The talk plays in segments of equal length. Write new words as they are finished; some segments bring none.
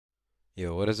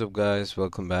Yo, what is up guys?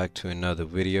 Welcome back to another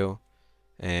video.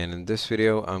 And in this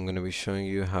video, I'm going to be showing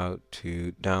you how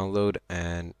to download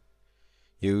and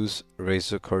use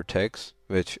Razer Cortex,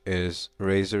 which is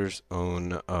Razer's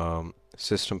own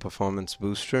system performance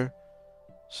booster.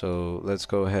 So let's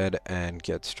go ahead and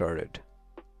get started.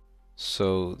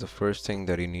 So the first thing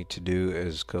that you need to do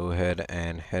is go ahead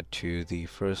and head to the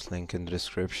first link in the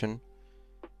description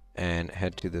and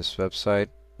head to this website,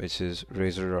 which is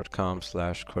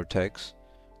razer.com/cortex,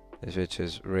 which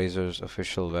is Razer's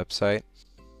official website.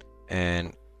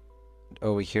 And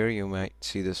over here you might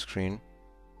see the screen,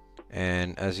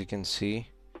 and as you can see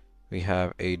we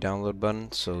have a download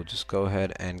button, so just go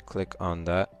ahead and click on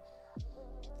that,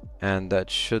 and that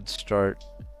should start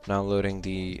downloading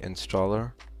the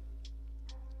installer.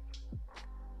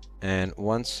 And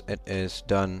once it is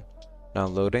done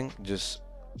downloading, just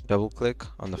double click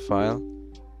on the file,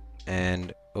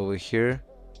 and over here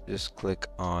just click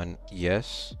on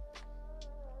yes.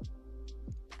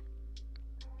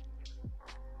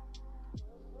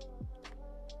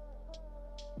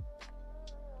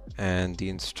 And the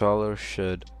installer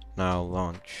should now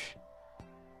launch.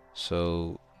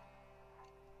 So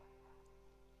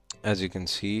as you can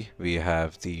see, we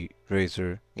have the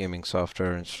Razer gaming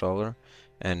software installer,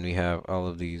 and we have all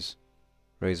of these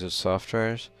Razer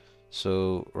softwares.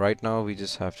 So right now we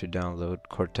just have to download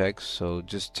Cortex, so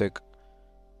just check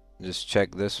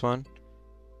this one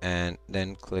and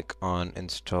then click on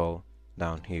install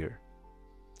down here,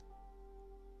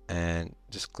 and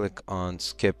just click on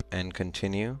skip and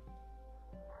continue,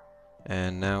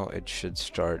 and now it should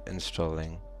start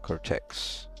installing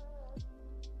Cortex.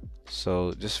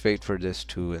 So just wait for this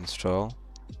to install.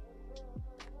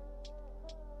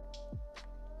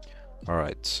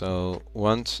 Alright, so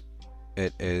once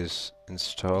it is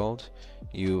installed,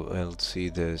 you will see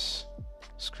this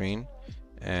screen,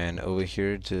 and over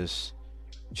here just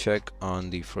check on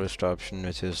the first option,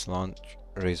 which is launch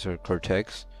Razer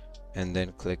Cortex, and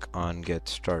then click on get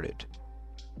started.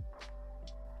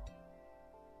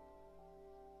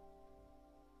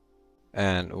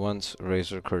 And once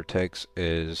Razer Cortex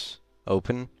is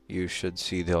open, you should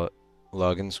see the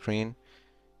login screen,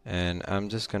 and I'm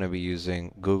just going to be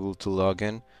using Google to log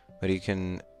in, but you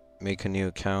can make a new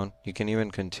account. You can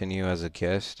even continue as a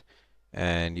guest,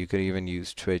 and you could even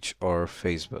use Twitch or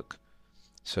Facebook.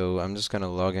 So I'm just going to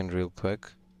log in real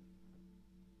quick.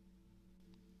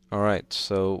 Alright,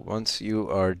 so once you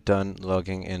are done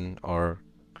logging in or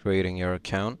creating your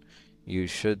account, you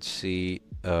should see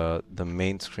the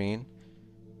main screen,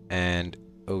 and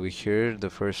over here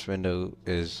the first window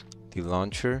is the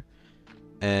launcher,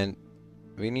 and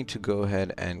we need to go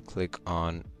ahead and click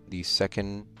on the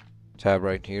second tab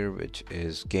right here, which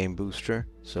is Game Booster.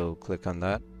 So click on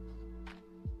that,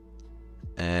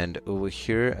 and over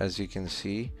here, as you can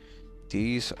see,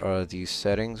 these are the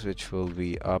settings which will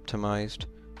be optimized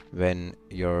when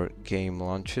your game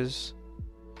launches.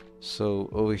 So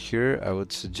over here I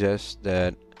would suggest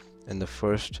that in the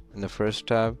first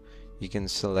tab you can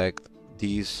select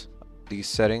these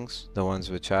settings, the ones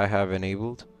which I have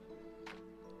enabled.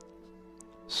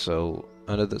 So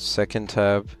under the second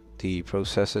tab, the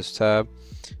processes tab,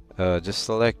 just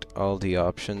select all the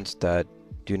options that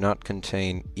do not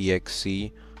contain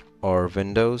exe or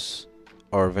Windows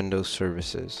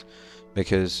services,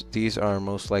 because these are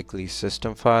most likely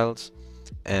system files,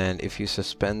 and if you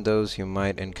suspend those you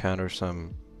might encounter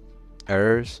some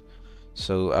errors.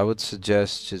 So I would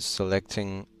suggest just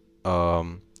selecting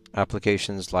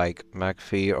applications like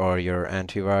McAfee or your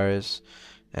antivirus,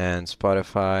 and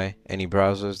Spotify, any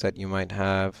browsers that you might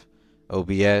have,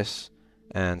 OBS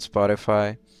and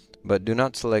Spotify. But do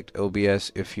not select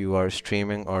OBS if you are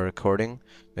streaming or recording,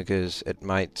 because it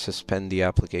might suspend the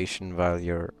application while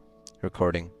you're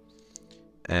recording.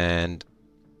 And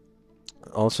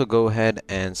also go ahead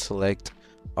and select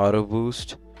Auto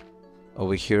Boost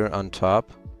over here on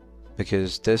top,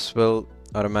 because this will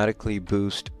automatically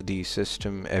boost the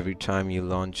system every time you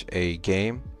launch a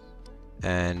game,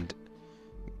 and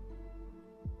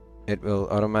it will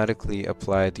automatically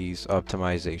apply these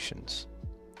optimizations.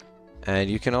 And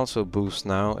you can also boost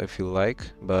now if you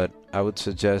like, but I would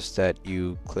suggest that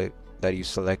you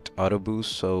select Auto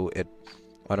Boost, so it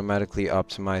automatically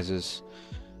optimizes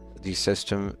the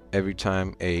system every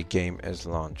time a game is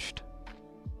launched.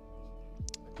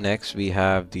 Next we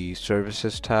have the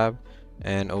Services tab,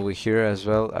 and over here as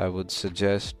well I would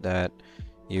suggest that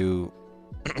you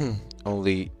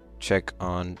only check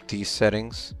on these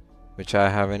settings which I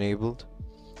have enabled.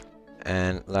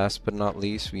 And last but not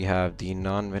least, we have the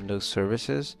non-Windows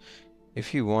services.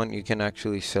 If you want, you can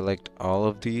actually select all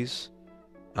of these.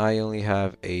 I only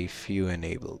have a few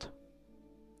enabled.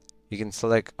 You can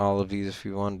select all of these if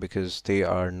you want because they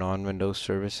are non-Windows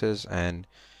services, and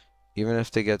even if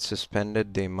they get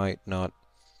suspended, they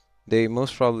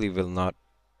most probably will not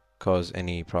cause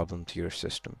any problem to your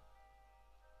system.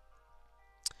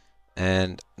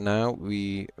 And now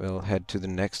we will head to the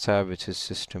next tab, which is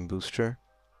System Booster.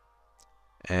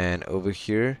 And over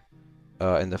here,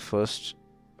 in the first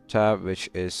tab, which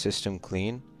is System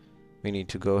Clean, we need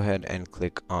to go ahead and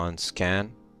click on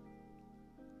Scan.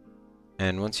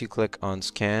 And once you click on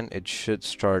Scan, it should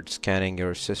start scanning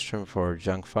your system for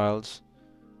junk files.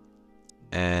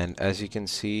 And as you can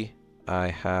see, I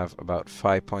have about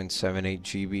 5.78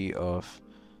 GB of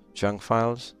junk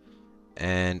files.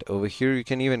 And over here, you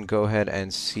can even go ahead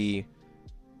and see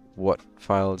what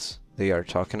files they are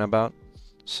talking about.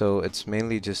 So it's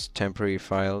mainly just temporary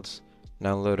files,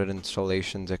 downloaded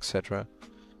installations, etc.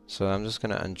 So I'm just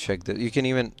gonna uncheck that. You can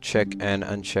even check and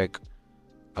uncheck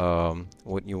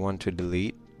what you want to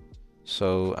delete.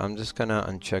 So I'm just gonna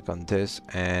uncheck on this,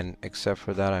 and except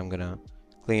for that, I'm gonna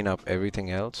clean up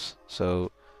everything else.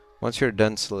 So once you're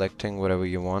done selecting whatever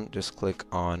you want, just click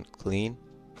on Clean,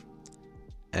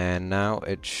 and now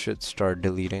it should start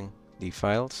deleting the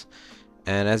files.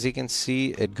 And as you can see,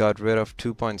 it got rid of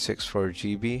 2.64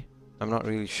 GB. I'm not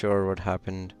really sure what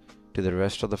happened to the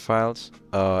rest of the files.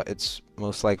 It's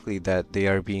most likely that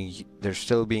they're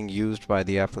still being used by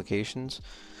the applications,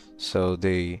 so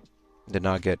they did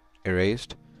not get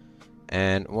erased.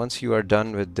 And once you are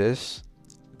done with this,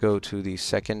 go to the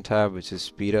second tab, which is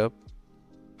Speed Up.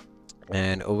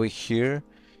 And over here,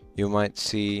 you might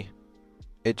see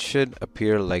it should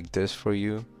appear like this for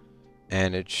you,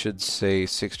 and it should say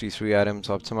 63 items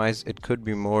optimized. It could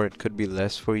be more, it could be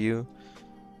less for you,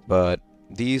 but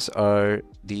these are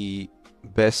the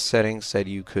best settings that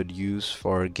you could use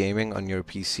for gaming on your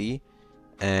PC,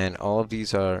 and all of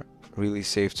these are really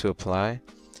safe to apply,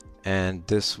 and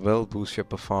this will boost your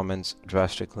performance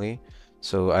drastically.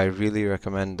 So I really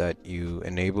recommend that you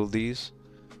enable these.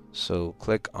 So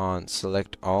click on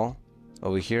Select All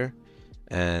over here,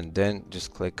 and then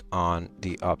just click on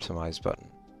the Optimize button,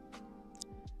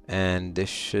 and this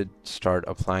should start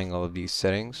applying all of these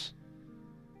settings.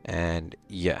 And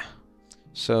yeah,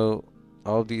 so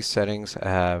all these settings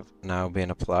have now been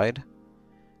applied,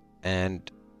 and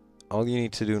all you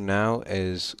need to do now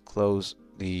is close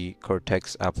the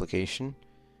Cortex application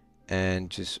and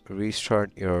just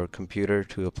restart your computer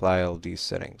to apply all these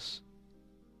settings.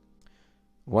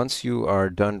 Once you are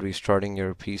done restarting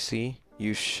your PC,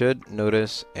 you should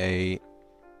notice a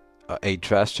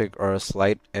drastic or a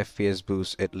slight FPS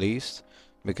boost at least,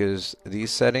 because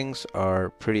these settings are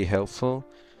pretty helpful,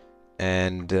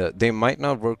 and they might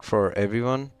not work for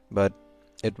everyone, but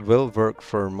it will work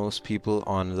for most people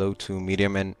on low to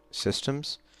medium end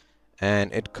systems,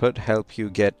 and it could help you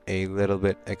get a little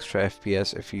bit extra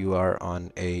FPS if you are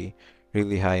on a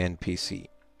really high-end PC.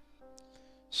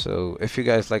 So if you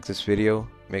guys like this video,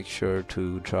 make sure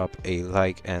to drop a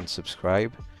like and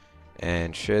subscribe,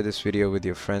 and share this video with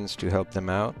your friends to help them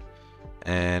out.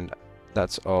 And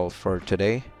that's all for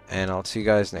today, and I'll see you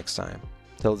guys next time.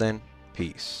 Till then,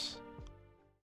 peace.